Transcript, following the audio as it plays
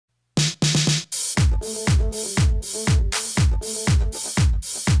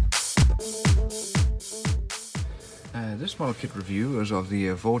This model kit review is of the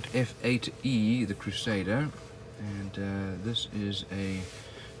Vought F-8E, the Crusader, and this is a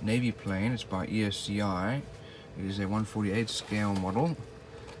Navy plane. It's by ESCI. It is a 1/48 scale model,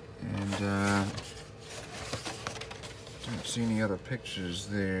 and don't see any other pictures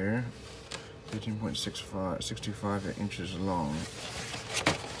there. 13.65 inches long.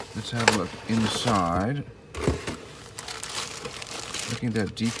 Let's have a look inside. Looking at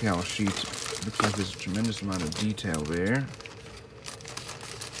that decal sheet, looks like there's a tremendous amount of detail there.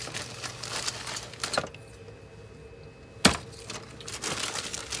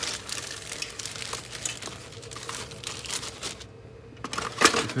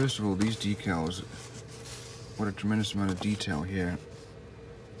 First of all, these decals, what a tremendous amount of detail here.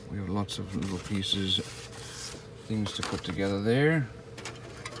 We have lots of little pieces, things to put together there.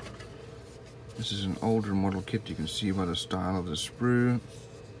 This is an older model kit. You can see by the style of the sprue.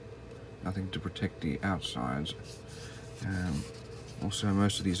 Nothing to protect the outsides. Also,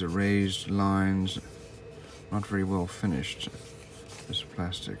 most of these are raised lines, not very well finished. This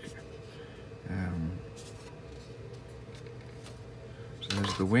plastic. So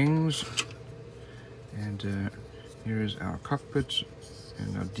there's the wings, and here is our cockpit,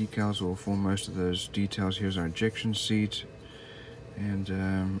 and our decals will form most of those details. Here's our ejection seat,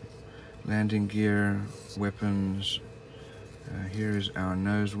 and landing gear, weapons. Here is our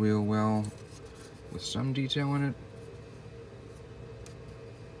nose wheel well with some detail in it,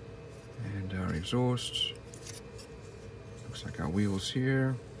 and our exhaust. Looks like our wheels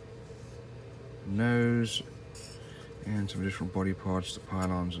here, nose, and some additional body parts, the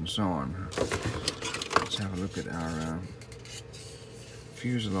pylons and so on. Let's have a look at our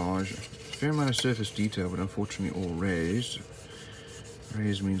fuselage. Fair amount of surface detail, but unfortunately all raised.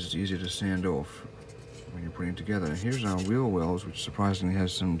 Raised means it's easier to sand off when you're putting it together. Here's our wheel wells, which surprisingly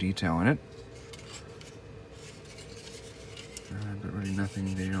has some detail in it. But really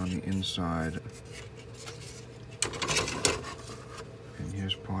nothing there on the inside. And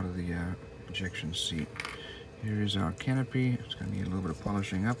here's part of the ejection seat. Here is our canopy. It's going to need a little bit of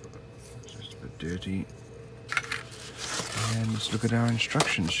polishing up. It's just a bit dirty. And let's look at our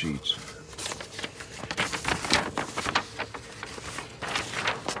instruction sheet.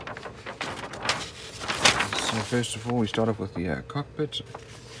 So first of all, we start off with the cockpit,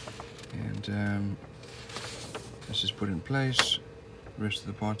 and this is put in place. The rest of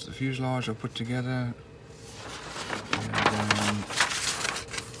the parts of the fuselage are put together, and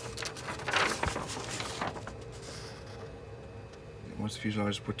once the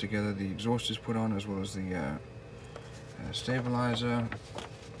fuselage is put together, the exhaust is put on, as well as the stabilizer,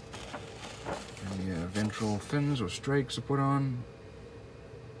 and the ventral fins or strakes are put on.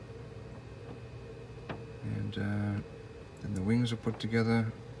 And then the wings are put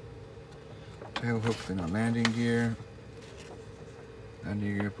together, tail hook, then our landing gear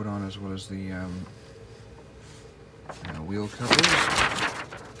put on, as well as the wheel covers.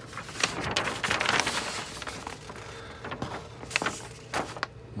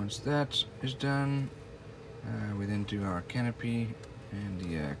 Once that is done, we then do our canopy and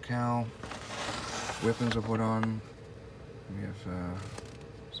the cowl. Weapons are put on. We have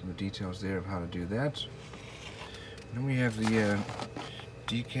some of the details there of how to do that. Then we have the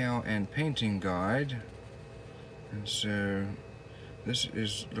decal and painting guide, and so this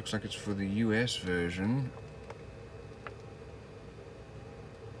looks like it's for the US version,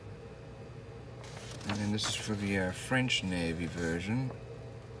 and then this is for the French Navy version,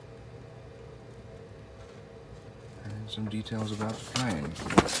 and some details about the plane.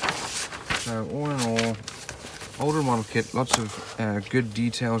 So all in all, older model kit, lots of good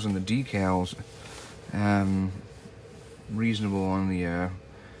details in the decals. Reasonable on the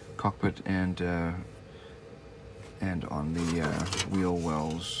cockpit and on the wheel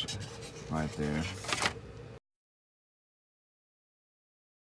wells right there.